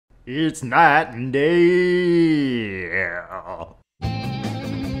It's night and day.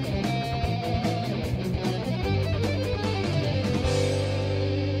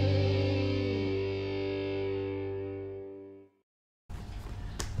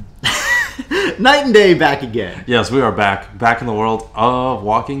 Night and day back again. Yes, we are back in the world of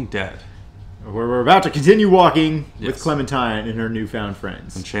Walking Dead. Where we're about to continue walking Yes. with Clementine and her newfound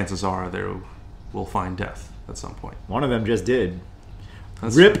friends. And chances are they will find death at some point. One of them just did.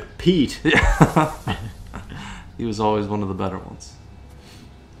 That's Rip true. Pete. Yeah. He was always one of the better ones.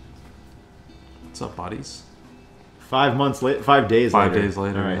 What's up, buddies? 5 months late, 5 days later. 5 days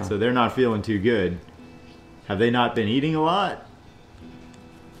later, All right, yeah. so they're not feeling too good. Have they not been eating a lot?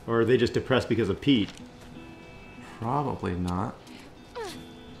 Or are they just depressed because of Pete? Probably not.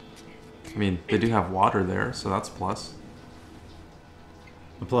 I mean, they do have water there, so that's a plus.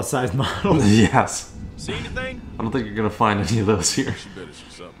 A plus-size model? Yes. See anything? I don't think you're going to find any of those here. She better see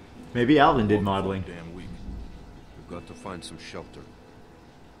something. Maybe Alvin did modeling. Damn week. We've got to find some shelter.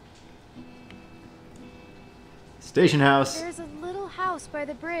 Station house. There's a little house by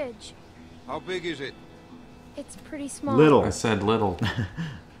the bridge. How big is it? It's pretty small. Little. I said little.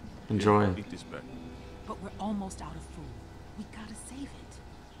 Enjoy. Eat this back. But we're almost out of food. We gotta save it.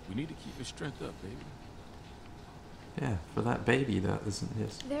 We need to keep his strength up, baby. Yeah, for that baby that isn't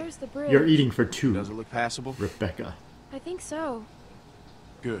his. There's the bridge. You're eating for two, Does it look passable? Rebecca. I think so.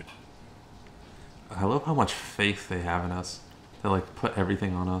 Good. I love how much faith they have in us. They like put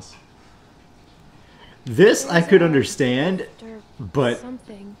everything on us. This I could understand, Or but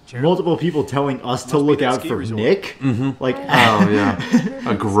something. multiple people telling us to Must be look that out ski for resort. Nick, Mm-hmm. like, Oh, yeah.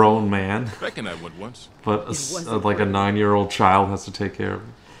 A grown man. Beck and I went once. But like a 9-year-old child has to take care of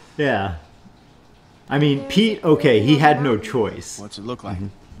him. yeah. I mean, Pete, okay, he had no choice. What's it look like?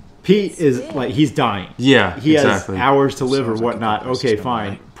 Pete is, like, he's dying. Yeah, He exactly. has hours to live or Sounds like a whatnot. couple Okay, places fine.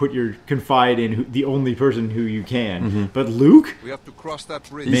 down Put your confide in the only person who you can. But Luke? We have to cross that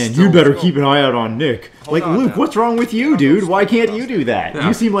bridge. Man, you better keep an eye out on Nick. Like, on Luke, now. what's wrong with you, dude? Why can't you do that? Yeah.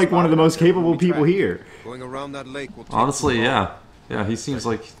 You seem like one of the most capable people here. Going around that lake will take Honestly, too long. yeah. Yeah, he seems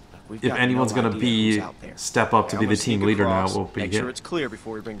like We've if got anyone's no going to idea who's be out there. step up to be I'm the gonna team sneak leader now, across, will be make sure him. it's clear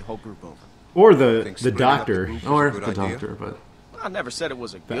before we bring the whole group over. Or Think the splitting up the doctor. group is a Or good the idea? doctor, but I never said it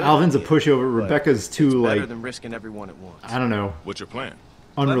was a good But Alvin's a idea, pushover. but Rebecca's it's too, better like, than risking everyone at once. I don't know, What's your plan?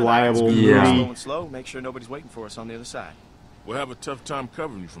 unreliable. Yeah. moody. Going slow, make sure nobody's waiting for us on the other side. We'll have a tough time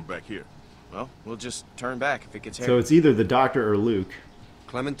covering you from back here. Well, we'll just turn back if it gets So hairy. it's either the doctor or Luke.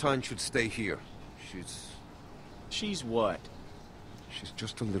 Clementine should stay here. She's what? She's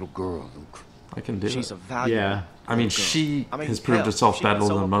just a little girl, Luke. I can do She's it. a valuable. Yeah. I mean, girl. she I mean, has proved hell, herself she can better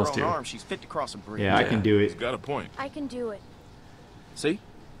sew than up most her own here. arm, she's fit to cross a bridge. Yeah, I can do He's it. got a point. I can do it. See?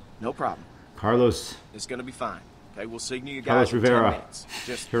 No problem. Carlos. It's gonna be fine. Okay, we'll signal you Carlos guys in Rivera. 10 minutes.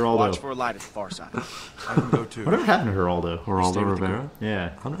 Just Geraldo. watch for a light at the far side. I can go too. Whatever happened to Geraldo? Stay Geraldo with the Rivera?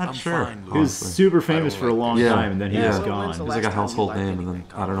 Yeah. I'm not sure. fine, Luke. He was honestly. super famous for a like long Yeah. time, and then he Yeah. was So gone. when's the He's last like a time you household liked name, and then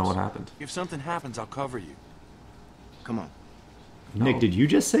anything, I don't know what Carlos? happened. If something happens, I'll cover you. Come on. Nick, did you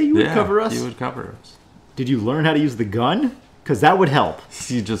just say you would Yeah, cover us? he would cover us. Did you learn how to use the gun? Because that would help.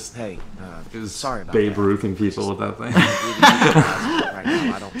 He just Hey, is sorry about Babe that. Ruthing people with that thing. right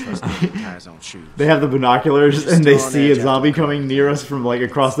now, I don't trust the guy's own shoes. They have the binoculars, and they still on see a edge after zombie the coming near us from, like,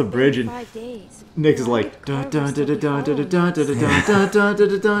 across the bridge, and 5 days. Nick is like, dun dun dun dun dun dun dun dun dun dun dun dun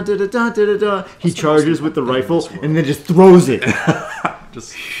dun dun dun dun dun dun. He charges with the rifle and then just throws it,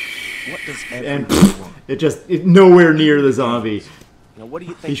 Just What does and everyone want? it nowhere near the zombie. Now, what do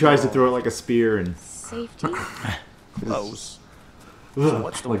you think? He tries to they're throw it all like a spear, and Safety. close. So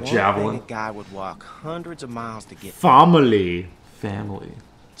what's the like one javelin. thing a guy would walk hundreds of miles to get? family. family.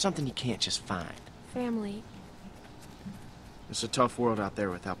 Something you can't just find. Family. It's a tough world out there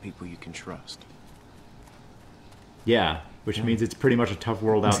without people you can trust. Yeah, which means it's pretty much a tough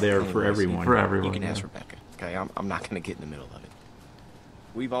world out there for everyone. For everyone. You can yeah. ask Rebecca. Okay, I'm not gonna get in the middle of it.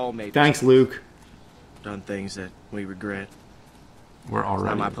 We've all made Thanks, mistakes, Luke. done things that we regret. We're It's already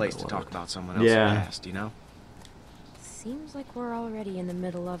not my in the place to middle of talk it. about someone else's Yeah. past, you know? Seems like we're already in the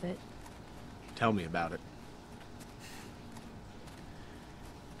middle of it. Tell me about it.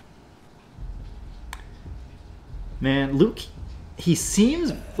 Man, Luke, he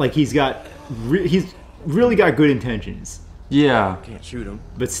seems like he's really got good intentions, Yeah. Can't shoot him.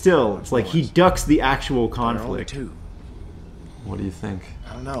 but still, it's like he ducks the actual There are only conflict. two. What do you think?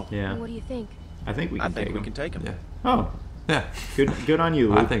 I don't know. Yeah, What do you think? I think we I can think take we him. can take him. Yeah. Oh, Yeah. good on you,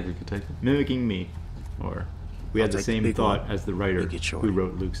 Luke. I think we could take him. Mimicking me, or we I'll had the take the same big thought one. as the writer Make it short. who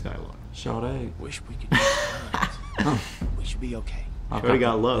wrote Luke's dialogue. Sade. Wish we could. We should be okay. Shorty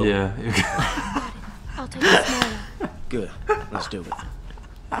got low. Yeah. I'll take the small one. Good. Let's do it.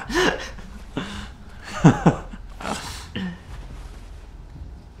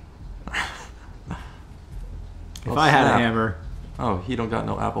 If I had a hammer, Oh, he don't got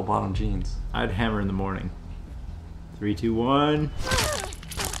no apple bottom jeans. I'd hammer in the morning. 3, 2, 1.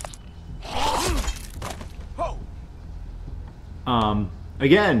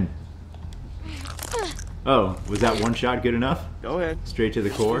 Again. Oh, was that one shot good enough? Go ahead. Straight to the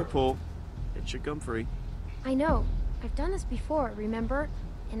Core core? pull. It should come free. I know. I've done this before, remember?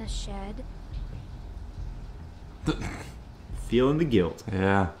 In a shed. Feeling the guilt.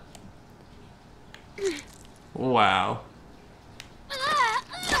 Yeah. Wow.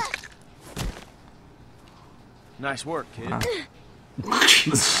 Nice work, kid. Wow.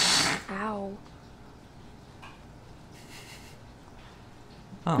 Ow.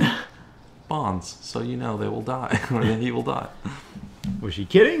 Oh. Bonds, so you know they will die, or that he will die. Was she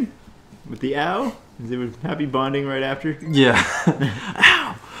kidding? With the ow? Is it with happy bonding right after? Yeah.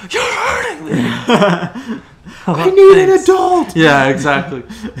 Ow! You're hurting me! I need an adult! Yeah, exactly.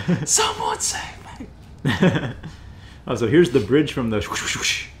 Someone save me! Oh, so here's the bridge from the...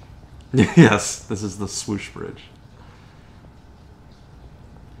 Yes, this is the swoosh bridge.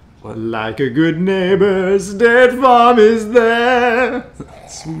 What? Like a good neighbor, State Farm is there.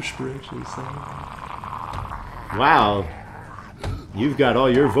 Swoosh bridge, he said. Wow. You've got all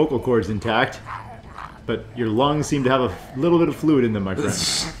your vocal cords intact, but your lungs seem to have a little bit of fluid in them, my friend.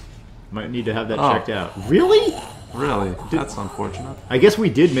 Might need to have that checked out. Really? Really? That's unfortunate. I guess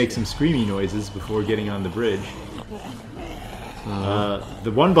we did make some screamy noises before getting on the bridge.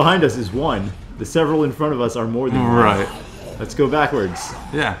 The one behind us is 1. The several in front of us are more than 1. Right. Let's go backwards.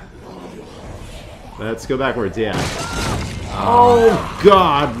 Yeah. Let's go backwards, yeah. Oh,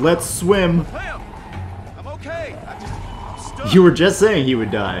 God, let's swim. I'm okay. I'm stuck. You were just saying he would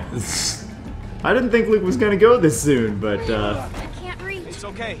die. I didn't think Luke was going to go this soon, but I can't reach. It's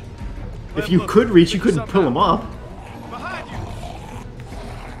okay. if you could reach, you couldn't pull him up. Behind you.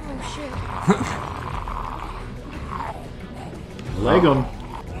 Oh, Leg him.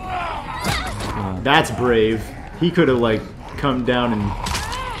 That's brave. He could have, like, come down and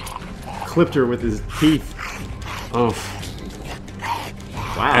clipped her with his teeth. Oof.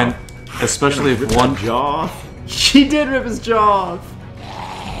 Wow. And especially Rip if one... that jaw off. She did rip his jaw off.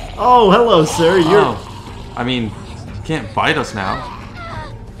 Oh, hello, sir. You're... Oh. I mean, you can't bite us now.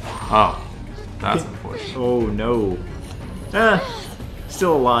 Oh. That's unfortunate. Oh, no.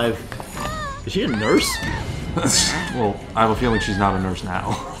 Still alive. Is she a nurse? Well, I have a feeling she's not a nurse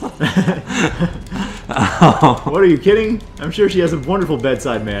now. What, are you kidding? I'm sure she has a wonderful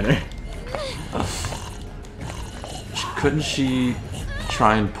bedside manner. Couldn't she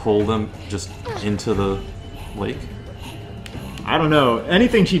try and pull them just into the lake? I don't know.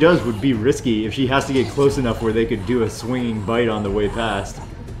 Anything she does would be risky if she has to get close enough where they could do a swinging bite on the way past.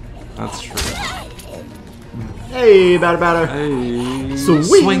 That's true. Hey, batter. Hey,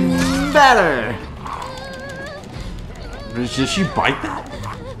 Swing batter. Did she bite that?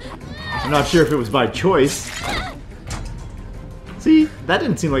 I'm not sure if it was by choice. See, that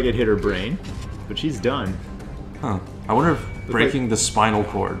didn't seem like it hit her brain, but she's done. Huh. I wonder if breaking the spinal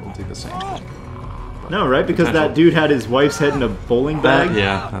cord will do the same thing. No, right? Because that dude had his wife's head in a bowling bag.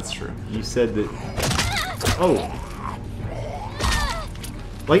 Yeah, that's true. You said that... Oh.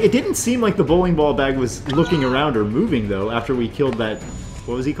 Like, it didn't seem like the bowling ball bag was looking around or moving, though, after we killed that...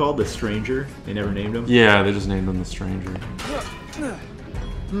 What was he called? The stranger? They never named him? Yeah, they just named him the stranger.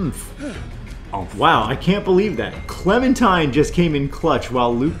 Oh, wow, I can't believe that. Clementine just came in clutch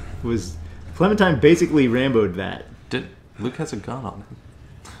while Luke was... Clementine basically Rambo'd that. Luke has a gun on him.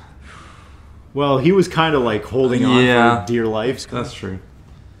 Well, he was kind of like holding on for dear life. That's true.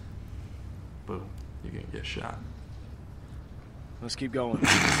 Boom. You're gonna get shot. Let's keep going.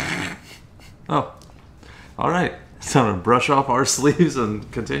 Oh. Alright. It's time to brush off our sleeves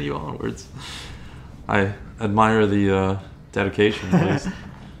and continue onwards. I admire the dedication, at least.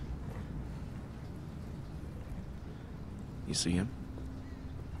 You see him?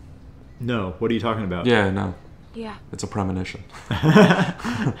 No, what are you talking about? Yeah, no. Yeah. It's a premonition.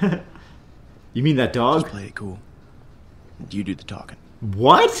 You mean that dog? Just play it cool. You do the talking.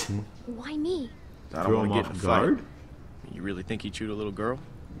 What? Why me? I don't Throw want him to get off in a guard? fight. You really think he chewed a little girl?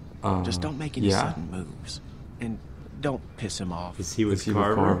 Just don't make any yeah. sudden moves. And don't piss him off. Is he with Is he with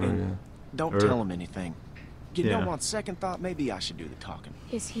Carver? Carver, And yeah. don't Or- tell him anything. You Yeah. know, on second thought, maybe I should do the talking.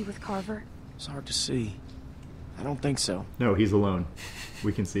 Is he with Carver? It's hard to see. I don't think so. No, he's alone.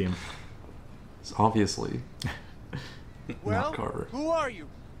 We can see him. It's obviously not Carver. who are you?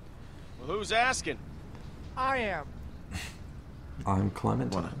 Well, who's asking? I am. I'm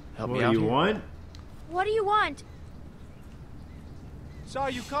Clementine. Wanna help What me do out you here? want? What do you want? Saw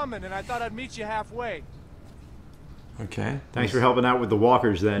you coming, and I thought I'd meet you halfway. Okay. Thanks for helping out with the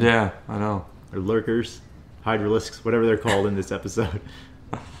walkers then. Yeah, I know. Or lurkers, hydralisks, whatever they're called in this episode.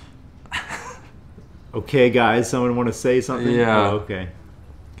 Okay, guys, someone want to say something? Yeah. Oh, okay.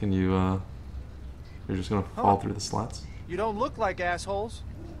 Can you, you're just gonna fall through the slats? You don't look like assholes.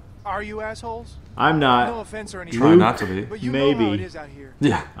 Are you assholes? I'm not. No offense or anything. Try not to be. But you know how Maybe. it is out here.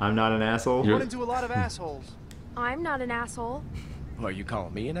 Yeah. I'm not an asshole. Run into a lot of assholes. I'm not an asshole. Well, are you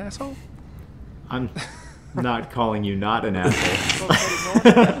calling me an asshole? I'm not calling you not an asshole. Folks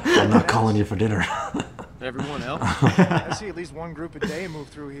headed north, I'm not calling you for dinner. Everyone else? I see at least one group a day move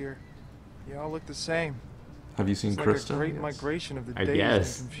through here. You all look the same. Have you seen It's like Krista? a great migration of the I dazed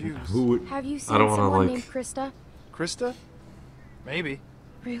guess. and confused. Who would? Have you I seen don't wanna, someone like- named Krista? Krista? Maybe.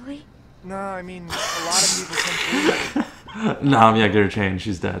 Really? No, I mean, a lot of people come through. Nah, yeah, get her changed.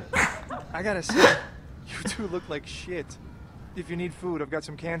 She's dead. I gotta say, you two look like shit. If you need food, I've got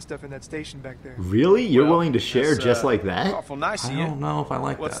some canned stuff in that station back there. Really? You're Well, willing to share that's, just like that? Awful nice I of you. don't know if I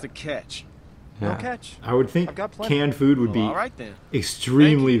like What's the that. catch? No Yeah. catch. I would think I've got plenty. canned food would Well, be all right then.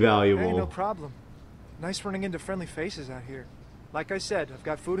 extremely Hey, no valuable. problem. Nice running into friendly faces out here. Like I said, I've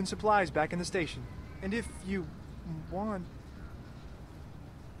got food and supplies back in the station. And if you want...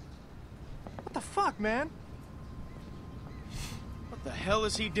 What the fuck, man? What the hell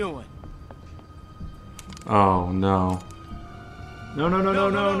is he doing? Oh no. No, no, no, no,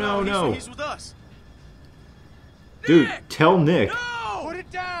 no, no, no. He's with us. Dude, tell Nick. No! Put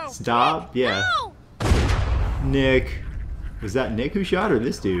it down! Stop. Yeah. Nick. Was that Nick who shot or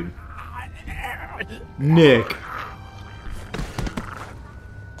this dude? Nick.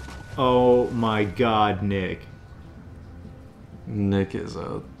 Oh my god, Nick. Nick is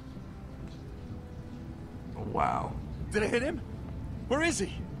a. Wow. Did I hit him? Where is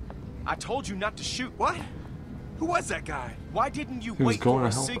he? I told you not to shoot. What? Who was that guy? Why didn't you He was wait going for a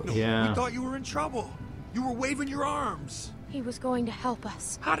to help us. signal? Yeah. We thought you were in trouble. You were waving your arms. He was going to help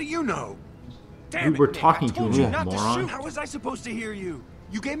us. How do you know? We Damn were it, Nick, talking I to told him, you you not to moron. shoot. How was I supposed to hear you?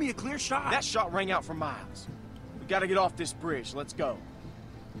 You gave me a clear shot. That shot rang out for miles. We gotta get off this bridge. Let's go.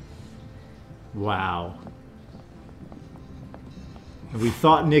 Wow. We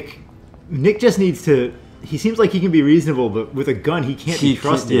thought Nick just needs to. He seems like he can be reasonable, but with a gun, he can't be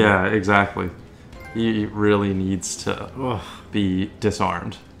trusted. Yeah, exactly. He really needs to Ugh. be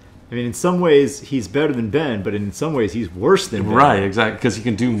disarmed. I mean, in some ways, he's better than Ben, but in some ways, he's worse than Ben. Right, exactly. Because he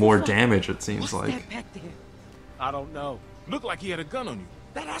can do more damage, it seems like. That back there. I don't know. Looked like he had a gun on you.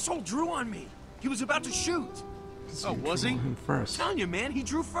 That asshole drew on me. He was about to shoot. Oh, was he? Him first. I'm telling you, man, he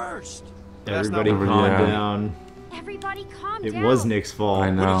drew first. That's not Everybody what- calm Yeah. down. Everybody calm It down. was Nick's fault. I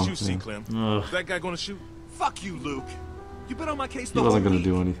know. What did you see, yeah. Clem? Ugh. Is that guy gonna shoot? Fuck you, Luke. You've been on my case He the wasn't whole going to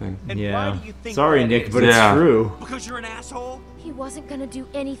week. do anything. And why Yeah. do you think Sorry, that Nick, is? but Yeah. it's true. Because you're an asshole? He wasn't gonna do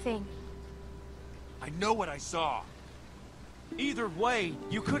anything. I know what I saw. Either way,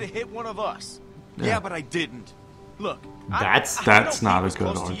 you could have hit one of us. Yeah, but I didn't. Look, That's- I that's don't not think a it was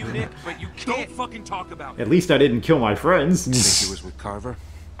good close to you, argument. Nick, but you Don't can't. fucking talk about it. At least I didn't kill my friends. Think he was with Carver?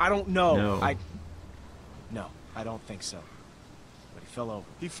 I don't know. No. No, I don't think so. But he fell over.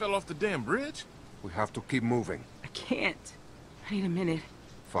 He fell off the damn bridge? We have to keep moving. I can't. I need a minute.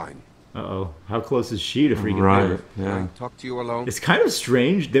 Fine. Uh-oh. How close is she to freaking Right, live? Can yeah. I talk to you alone? It's kind of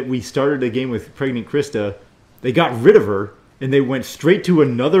strange that we started a game with pregnant Krista. They got rid of her, and they went straight to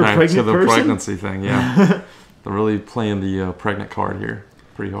another Right, pregnant to the person? pregnancy thing, yeah. They're really playing the pregnant card here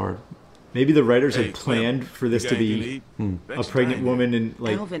pretty hard. Maybe the writers Hey, had Clem, planned for you this got to anything be eat? a Thanks for pregnant dying here. woman, and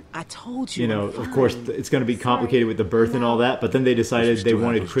like, Alvin, I told you. you know, I'm of course, fine. it's going to be complicated with the birth and all that. But then they decided We they still have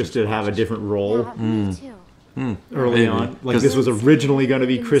wanted those Krista to have a boxes. different role Yeah, me too. early Maybe. on. Like 'Cause- this was originally going to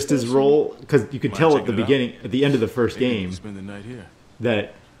be In the Krista's station. role, because you could Mind tell at checking the it out? beginning, at the end of the first Maybe we game, can spend the night here.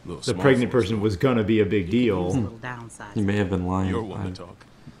 that Little the small pregnant for us, person though. was going to be a big Use deal. a little downside. He may have been lying. You're one to talk.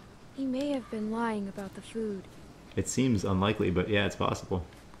 He may have been lying about the food. It seems unlikely, but yeah, it's possible.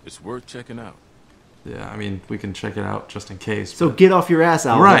 It's worth checking out. Yeah, I mean, we can check it out just in case. So but- get off your ass,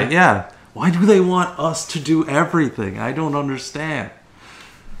 Alvin. Right, yeah. Why do they want us to do everything? I don't understand.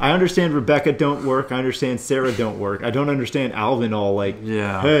 I understand Rebecca don't work. I understand Sarah don't work. I don't understand Alvin all like,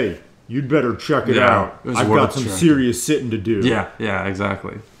 Yeah. hey, you'd better check it Yeah, out. it was I've worth got some checking." serious sitting to do. Yeah,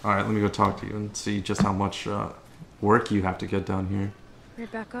 exactly. All right, let me go talk to you and see just how much work you have to get done here.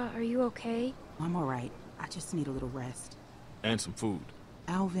 Rebecca, are you okay? I'm all right. I just need a little rest. And some food.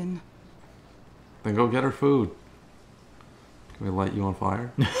 Alvin, Then go get her food. Can we light you on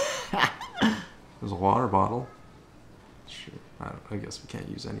fire? There's a water bottle. Sure. I guess we can't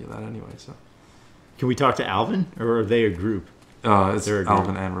use any of that anyway, so. Can we talk to Alvin, or are they a group? It's They're a group.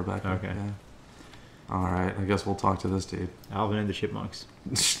 Alvin and Rebecca. Okay. Yeah. Alright, I guess we'll talk to this dude. Alvin and the Chipmunks.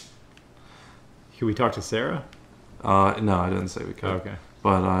 Can we talk to Sarah? No, I didn't say we could. Oh, okay.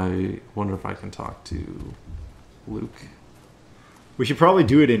 But I wonder if I can talk to Luke. We should probably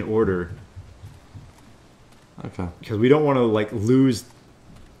do it in order. Okay. Because we don't want to, like, lose...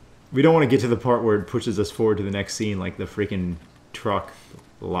 We don't want to get to the part where it pushes us forward to the next scene, like the freaking truck.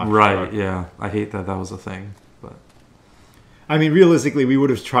 The locked Right, truck. yeah. I hate that was a thing, but... I mean, realistically, we would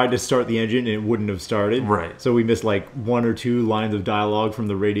have tried to start the engine and it wouldn't have started. Right. So we missed, like, 1 or 2 lines of dialogue from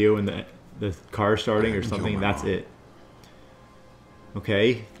the radio and the car starting or something, and that's it.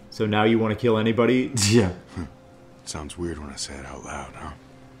 Okay, so now you want to kill anybody? Yeah. Sounds weird when I say it out loud, huh?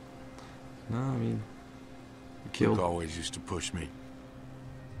 No, I mean... Killed. Luke always used to push me.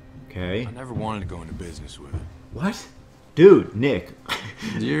 Okay. I never wanted to go into business with it. What? Dude, Nick.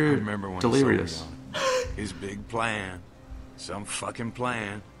 You're I remember when delirious. he sold me on his big plan. Some fucking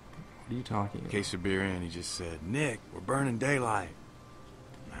plan. What are you talking about? Case of beer in, he just said, Nick, we're burning daylight.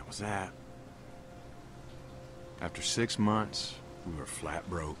 And that was that. After 6 months, we were flat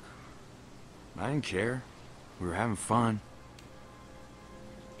broke. I didn't care. We were having fun.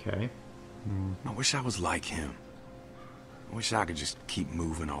 Okay. I wish I was like him. I wish I could just keep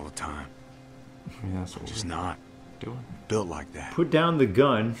moving all the time. I mean, that's what Just we're not doing. built like that. Put down the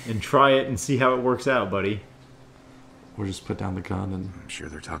gun and try it and see how it works out, buddy. Or just put down the gun and I'm sure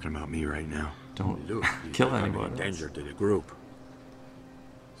they're talking about me right now. don't Luke, kill you're anybody. in danger to the group.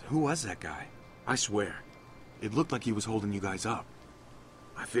 Who was that guy? I swear. It looked like he was holding you guys up.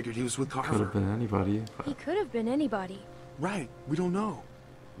 I figured he was with Could have Carver. been anybody. But He could have been anybody. Right, we don't know.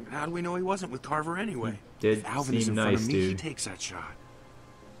 How do we know he wasn't with Carver anyway? Did If Alvin is seem in front nice, of me, he dude. takes that shot.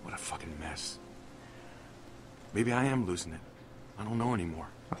 What a fucking mess. Maybe I am losing it. I don't know anymore.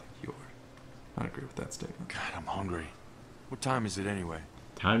 I think you are. I agree with that statement. God, I'm hungry. What time is it anyway?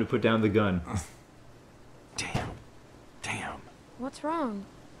 Time to put down the gun. Damn. Damn. What's wrong?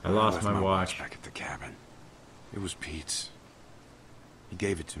 I lost left my watch. back at the cabin. It was Pete's. He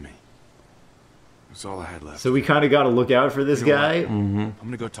gave it to me. That's all I had left. So we kind of got to look out for this You know what? guy, I'm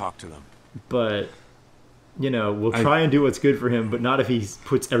gonna go talk to them. but, you know, we'll try and do what's good for him, but not if he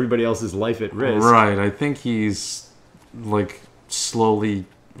puts everybody else's life at risk. Right, I think he's like slowly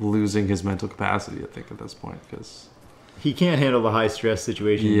losing his mental capacity, I think, at this point, because He can't handle the high stress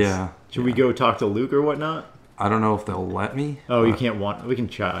situations. Yeah, Should we go talk to Luke or whatnot? I don't know if they'll let me. Oh, you but can't want. We can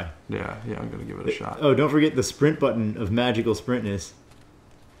try. Yeah, I'm gonna give it a shot. Oh, don't forget the sprint button of magical sprintness.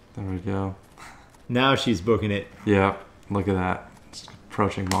 There we go. Now she's booking it. Yeah, look at that. It's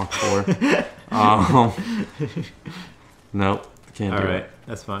approaching Mach 4. Nope, can't All do right, it.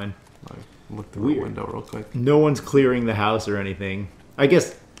 that's fine. Like, look through Weird. the window real quick. No one's clearing the house or anything. I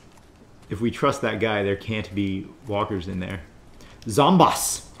guess if we trust that guy, there can't be walkers in there.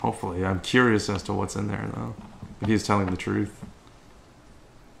 Zombas! Hopefully, I'm curious as to what's in there though. If he's telling the truth,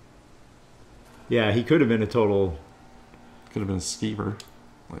 Yeah, he could have been a total... could have been a skeever,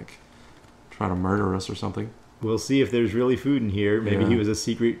 like trying to murder us or something. We'll see if there's really food in here. Maybe Yeah. he was a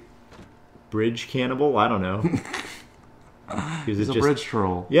secret bridge cannibal. I don't know. He was He's a just... bridge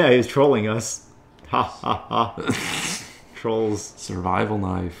troll. Yeah, he was trolling us. Ha ha ha. Trolls. Survival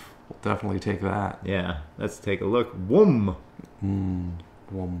knife. We'll definitely take that. Yeah, let's take a look. Whoom!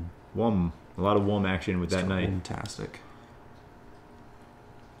 Wom. Whoom. A lot of whoom action with that knife. Fantastic.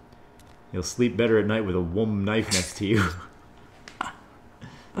 You'll sleep better at night with a whoom knife next to you.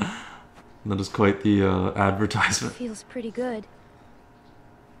 That is quite the advertisement. Feels pretty good.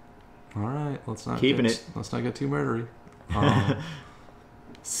 All right, let's not Keeping get, it. Let's not get too murdery.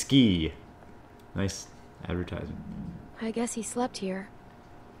 Ski. Nice advertisement. I guess he slept here.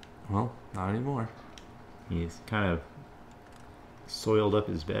 Well, not anymore. He's kind of soiled up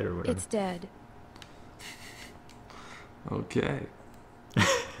his bed or whatever. It's dead. Okay.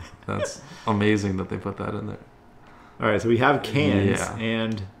 That's amazing that they put that in there. All right, so we have cans, Yeah.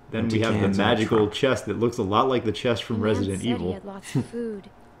 and then Empty we have the cans in the magical trunk. chest that looks a lot like the chest from The man Resident said He Evil. had lots of food.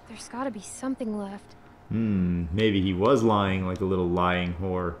 There's got to be something left. Maybe he was lying like a little lying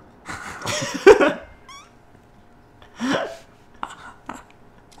whore.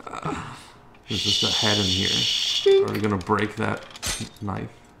 There's just a head in here. Are we gonna break that knife?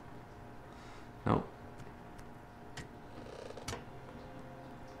 Nope.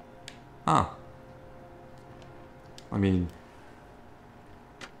 Huh. I mean,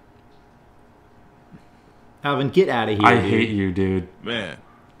 Alvin, get out of here, I dude. hate you, dude. Man,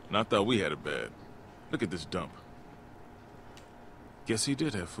 and I thought we had it bad. Look at this dump. Guess he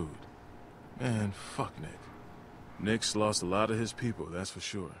did have food. Man, fuck Nick. Nick's lost a lot of his people, that's for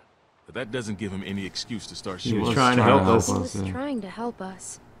sure. But that doesn't give him any excuse to start He shooting. was trying to help us. He us, was yeah. trying to help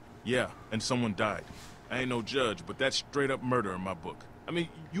us. Yeah, and someone died. I ain't no judge, but that's straight up murder in my book. I mean,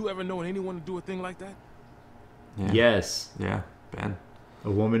 you ever known anyone to do a thing like that? Yeah. Yes. Yeah, Ben.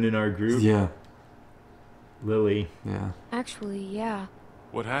 A woman in our group? Yeah. Lily. Yeah. Actually, yeah.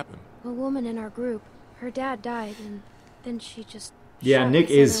 What happened? A woman in our group. Her dad died, and then she just. Yeah, shot Nick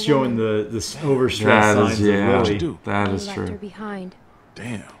this is other showing woman. the overstressed That is, signs yeah. of What'd you Lily. do? That He is left her true. behind.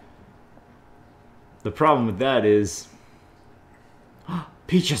 Damn. The problem with that is...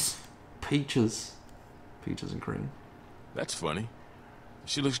 Peaches! Peaches. Peaches and cream. That's funny.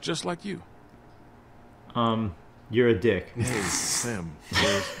 She looks just like you. You're a dick. Hey, Sam,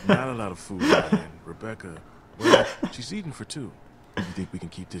 there's not a lot of food, and Rebecca, well, she's eating for two. You think we can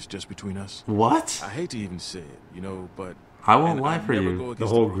keep this just between us? What? I hate to even say it, you know, but... I won't and lie I'd for never you. go The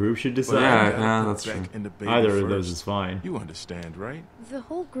against whole rule, group should but decide? Yeah, I gotta yeah, put that's back true. in the baby Either of those first. is fine. You understand, right? The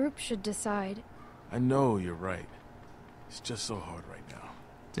whole group should decide. I know you're right. It's just so hard right now.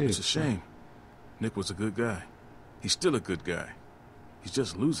 Dude, It's a shame. Nick was a good guy. He's still a good guy. He's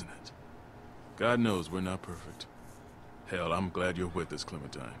just losing it. God knows we're not perfect. Hell, I'm glad you're with us,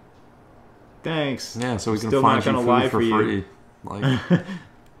 Clementine. Thanks. Yeah, so we can Still find not you gonna food lie for for you. free. Like,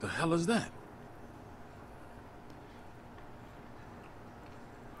 The hell is that?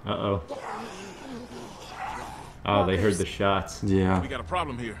 Uh-oh. Oh, they heard the shots. yeah. We got a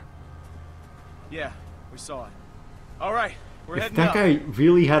problem here. Yeah, we saw it. All right, we're If heading that out. guy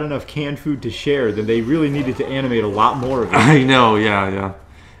really had enough canned food to share, then they really needed to animate a lot more of it. I know, yeah, yeah.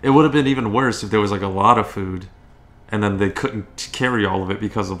 It would have been even worse if there was like a lot of food and then they couldn't carry all of it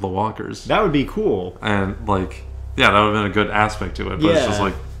because of the walkers. That would be cool. And like, yeah, that would have been a good aspect to it. But it's just Yeah.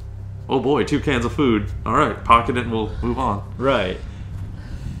 like, oh boy, 2 cans of food. All right, pocket it and we'll move on. Right.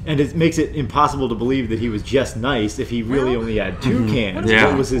 And it makes it impossible to believe that he was just nice if he really only had 2 cans. Yeah.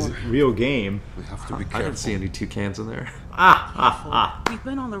 What was his real game? We have to be I didn't careful. see any 2 cans in there. We've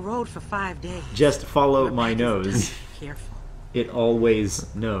been on the road for 5 days. Just follow Your my back is nose. done. Careful. It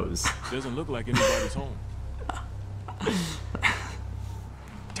always knows. Doesn't look like anybody's home.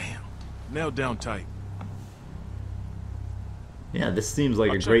 Damn. Nailed down tight. Yeah, this seems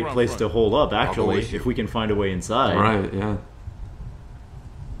like I'll a check great around place front. to hold up, go actually, with you. if we can find a way inside. Right, yeah.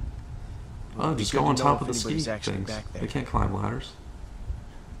 Oh, just good go to on know top if of the ski anybody's actually things. back there. They can't climb ladders.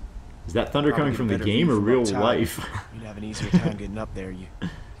 Is that thunder Probably coming from get a the better game view or from real up top. life? You'd have an easier time getting up there. You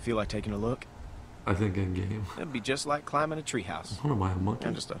feel like taking a look? I think in game. That'd be just like climbing a treehouse. I wonder why a monkey.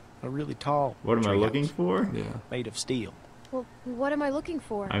 And just a really tall What am I treehouse looking for? Yeah. made of steel. Well, what am I looking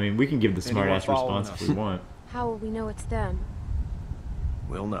for? I mean, we can give the Anyone smart-ass following response us? if we want. How will we know it's them?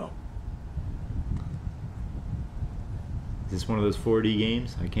 We'll know. Is this one of those 4D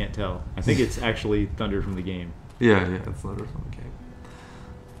games? I can't tell. I think it's actually Thunder from the game. Yeah, yeah, it's literally from the game.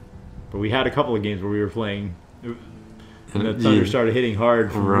 But we had a couple of games where we were playing, and the And thunder yeah. started hitting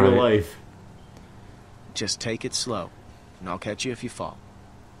hard from Right. real life. Just take it slow, and I'll catch you if you fall.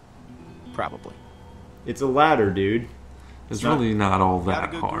 Probably. It's a ladder, dude. It's not- really not all Got a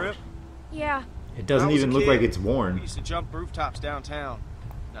that good hard. grip? Yeah. It doesn't When I was a even look kid, like it's We worn. used to jump rooftops downtown.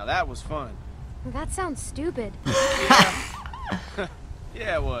 Now that was fun. That sounds stupid.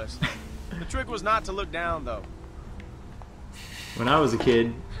 Yeah, it was. The trick was not to look down, though. When I was a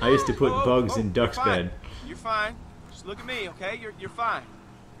kid, I used to put Whoa, bugs whoa, in Duck's you're fine. bed. You're fine. Just look at me, okay? You're fine.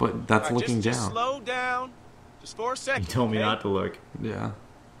 But that's All right, looking just down. slow down. Just for a second. You told me okay? not to look. Yeah.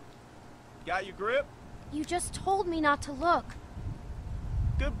 Got your grip? You just told me not to look.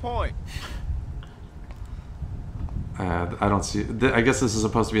 Good point. I don't see. I guess this is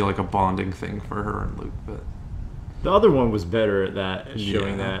supposed to be like a bonding thing for her and Luke, but The other one was better at that, at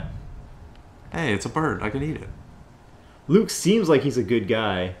showing Yeah. that. hey, it's a bird. I can eat it. Luke seems like he's a good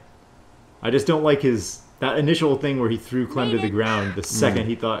guy. I just don't like that initial thing where he threw Clem to the ground the second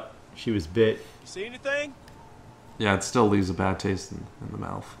he thought she was bit. You see anything? Yeah, it still leaves a bad taste in the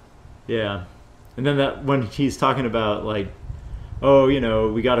mouth. Yeah. And then that when he's talking about like, oh, you know,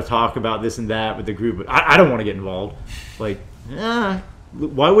 we got to talk about this and that with the group, but I don't want to get involved. Like,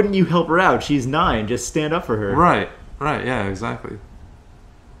 why wouldn't you help her out? She's 9. Just stand up for her. Right. Yeah, exactly.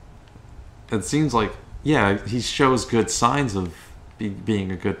 It seems like, yeah, he shows good signs of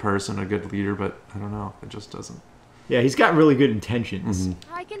being a good person, a good leader, but I don't know. It just doesn't. Yeah, he's got really good intentions.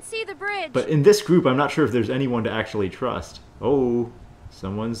 Mm-hmm. I can see the bridge. But in this group, I'm not sure if there's anyone to actually trust. Oh,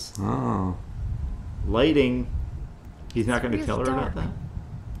 someone's Oh, lighting. He's not going to It's tell her dark. about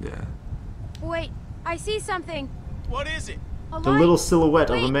that? yeah. Wait, I see something. What is it? A The light. little silhouette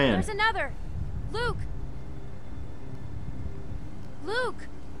Wait, of a man. There's another. Luke. Luke.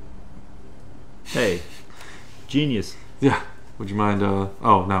 Hey, genius. Yeah. Would you mind, oh,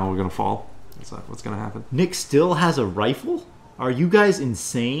 now we're gonna fall. Is that what's gonna happen? Nick still has a rifle? Are you guys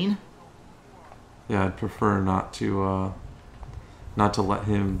insane? Yeah, I'd prefer not to let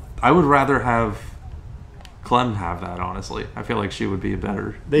him. I would rather have Clem have that. Honestly, I feel like she would be a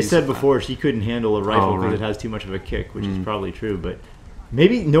better. They said before she couldn't handle a rifle because right. it has too much of a kick, which is probably true. But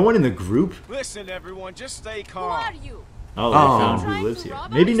maybe no one in the group. Listen, everyone, just stay Who calm. are you? Oh, they found who lives here.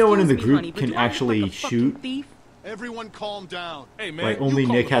 Maybe no one in the group can actually shoot. Everyone calm down. Hey, man. Like you only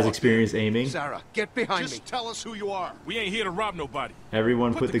call Nick the has fuck experience aiming. Sarah, get behind Just me. tell us who you are. We ain't here to rob nobody.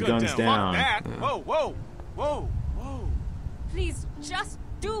 Everyone put the guns Fuck down. that. Whoa, whoa, whoa, whoa. Please, just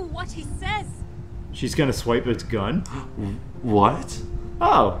do what he says. She's gonna swipe its gun. What?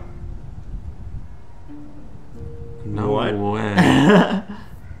 Oh, No What? way.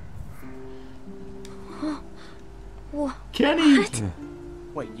 Kenny.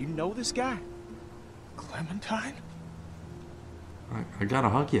 Wait, you know this guy? Clementine? I gotta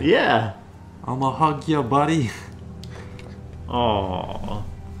hug you. Yeah. I'ma hug you, buddy. Oh.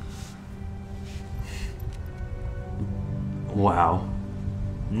 Wow.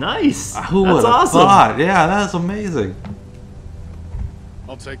 Nice. Who That's would have awesome. thought? Yeah, that's amazing.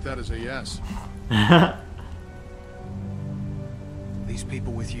 I'll take that as a yes. These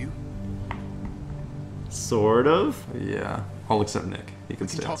people with you? Sort of. Yeah. All except Nick. He can We can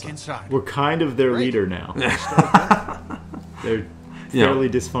stay talk outside. inside. We're kind of their Great. leader now. They're Yeah. fairly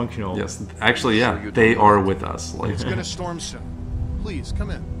dysfunctional. Yes. Actually, yeah. They are with us. Like, It's gonna storm soon. Please, come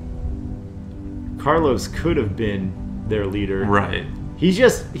in. Carlos could have been their leader. right.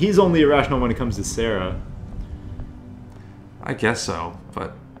 He's only irrational when it comes to Sarah. I guess so,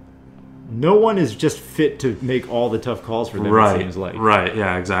 but No one is just fit to make all the tough calls for them, it right. seems like. Right.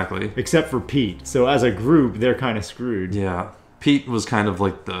 Yeah. Exactly. Except for Pete. So as a group, they're kind of screwed. Yeah. Pete was kind of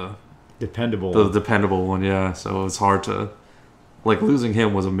like the Dependable. dependable one. Yeah. So it's hard to. Like, losing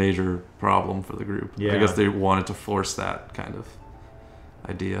him was a major problem for the group. Yeah. I guess they wanted to force that kind of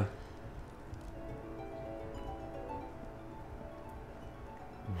idea.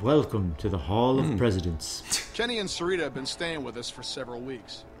 Welcome to the Hall of Presidents. Kenny and Sarita have been staying with us for several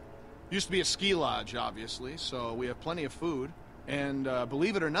weeks. Used to be a ski lodge, obviously, so we have plenty of food. And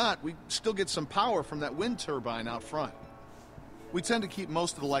believe it or not, we still get some power from that wind turbine out front. We tend to keep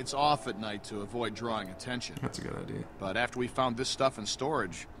most of the lights off at night to avoid drawing attention. That's a good idea. But after we found this stuff in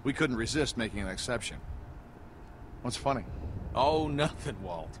storage, we couldn't resist making an exception. What's funny? Oh, nothing,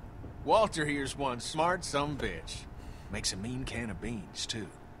 Walt. Walter here's one smart bitch. Makes a mean can of beans, too.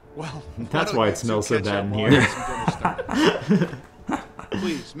 Well, That's why it smells so bad in here.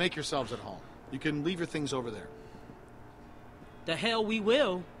 Please, make yourselves at home. You can leave your things over there. The hell we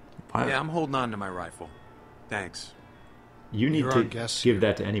will. What? Yeah, I'm holding on to my rifle. Thanks. You need You're to our guest give here.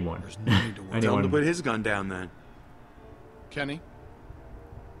 that to anyone. There's no need to worry. Tell him to Anyone. put his gun down then. Kenny?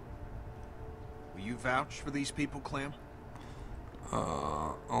 Will you vouch for these people, Clem?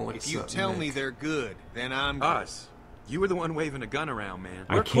 I'll If you accept tell Nick. me they're good, then I'm good. Us. You were the one waving a gun around, man.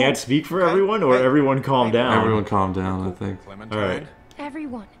 I We're can't cool. speak for Okay. everyone, or Hey. everyone calm Hey. down. Everyone calm down, I think. Clementine. All right.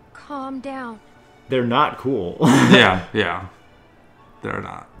 Everyone, calm down. They're not cool. Yeah, yeah. They're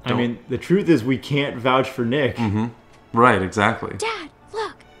not. I Don't- mean, the truth is we can't vouch for Nick. right, exactly. Dad,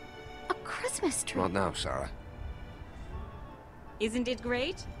 look! A Christmas tree. Well, now, Sarah. Isn't it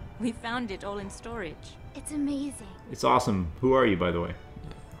great? We found it all in storage. It's amazing. It's awesome. Who are you, by the way?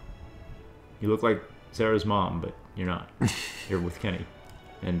 You look like Sarah's mom, but you're not. You're with Kenny.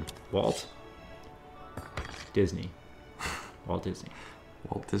 And Walt? Disney. Walt Disney.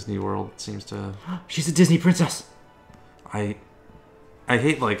 Walt Disney World seems to. She's a Disney princess. I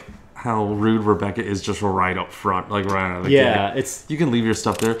hate like how rude Rebecca is just right up front, like right out of the Yeah, gate. it's You can leave your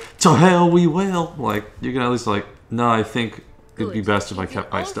stuff there. To hell we will. Like you can at least like. No, I think it'd be Good. best if I If you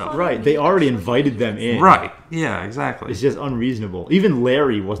kept my all stuff. follow right. They already invited them in. Right. Yeah. Exactly. It's just unreasonable. Even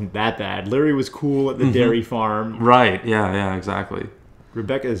Larry wasn't that bad. Larry was cool at the dairy farm. Right. Yeah. Yeah. Exactly.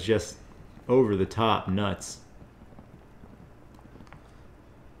 Rebecca is just over the top nuts.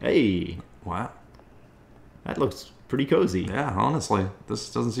 Hey, Wow. that looks pretty cozy. Yeah. Honestly,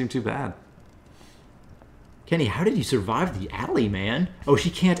 this doesn't seem too bad. Kenny, how did you survive the alley, man? Oh, she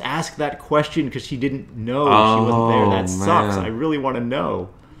can't ask that question because she didn't know she wasn't there. That sucks. man. I really want to know.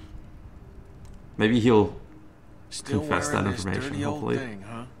 Maybe he'll Still confess wearing that this information. dirty old Hopefully. thing,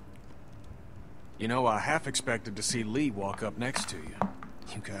 huh? You know, I half expected to see Lee walk up next to you.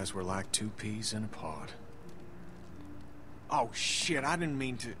 You guys were like two peas in a pod. Oh, shit, I didn't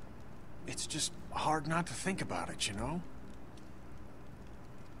mean to... It's just hard not to think about it, you know?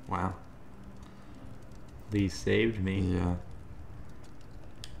 Wow. Lee saved me. Yeah.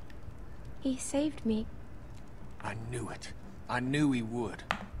 He saved me. I knew it. I knew he would.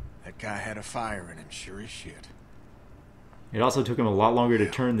 That guy had a fire in him, sure as shit. It also took him a lot longer to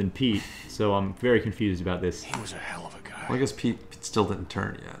turn than Pete, so I'm very confused about this. He was a hell of a guy. Well, I guess Pete still didn't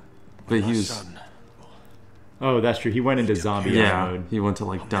turn yet. But he was... Son, Oh, that's true. He went into zombie mode. He went to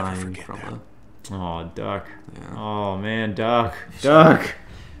like dying from that. the... Oh, Duck. Yeah. Oh, man, Duck. Duck!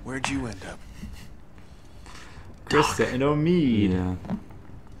 Where'd you end up? Krista and Omid. Yeah.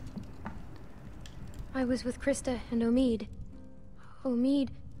 I was with Krista and Omid. Omid,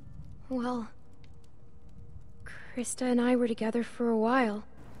 well... Krista and I were together for a while.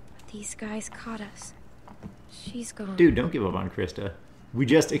 These guys caught us. She's gone. Dude, don't give up on Krista. We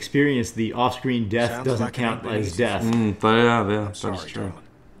just experienced the off-screen death Sounds doesn't like it ain't count been as easy. death. But yeah, I'm that sorry, is true. darling.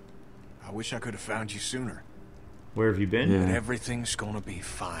 I wish I could have found you sooner. Where have you been? Yeah. But everything's gonna be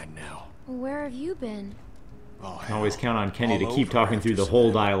fine now. Where have you been? Oh, Can always hell. count on Kenny to All keep over talking after through the some whole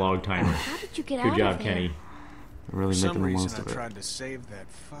of that. dialogue timer. How did you get Good out job, of here? Kenny. Really For making some the reason, most I of it. tried to save that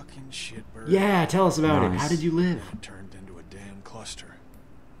fucking shitbird. Yeah, tell us about it. Nice. How did you live? It turned into a damn cluster.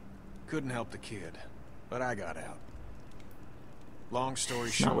 Couldn't help the kid, but I got out. Long story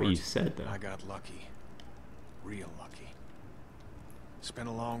That's short, not what you said, though. I got lucky. Real lucky. Spent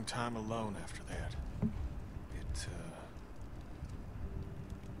a long time alone after that.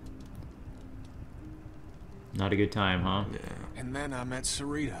 Not a good time, huh? Yeah. And then I met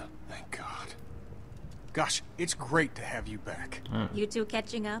Sarita, thank God. Gosh, it's great to have you back. You two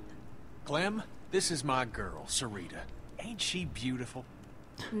catching up? Clem, this is my girl, Sarita. Ain't she beautiful?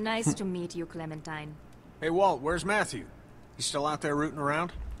 Nice to meet you, Clementine. Hey, Walt, where's Matthew? He's still out there rooting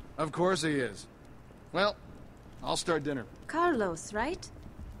around? Of course he is. Well, I'll start dinner. Carlos, right?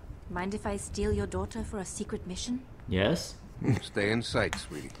 Mind if I steal your daughter for a secret mission? Yes? Stay in sight,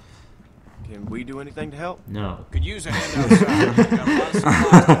 sweetie. Can we do anything to help? No. Could use a hand outside. We've got a lot of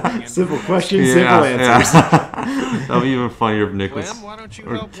supplies coming in. Simple question, simple answers. Yeah. That'd be even funnier if Nick was... Clem, why don't you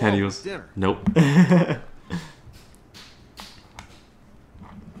or help Kenny Walt was... with dinner? Nope.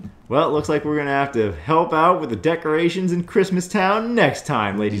 Well, it looks like we're going to have to help out with the decorations in Christmas Town next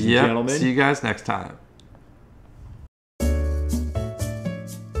time, ladies and gentlemen. See you guys next time.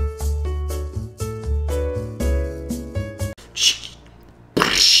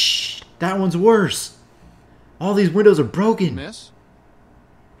 That one's worse. All these windows are broken. Miss?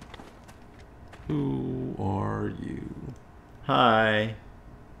 Who are you? Hi.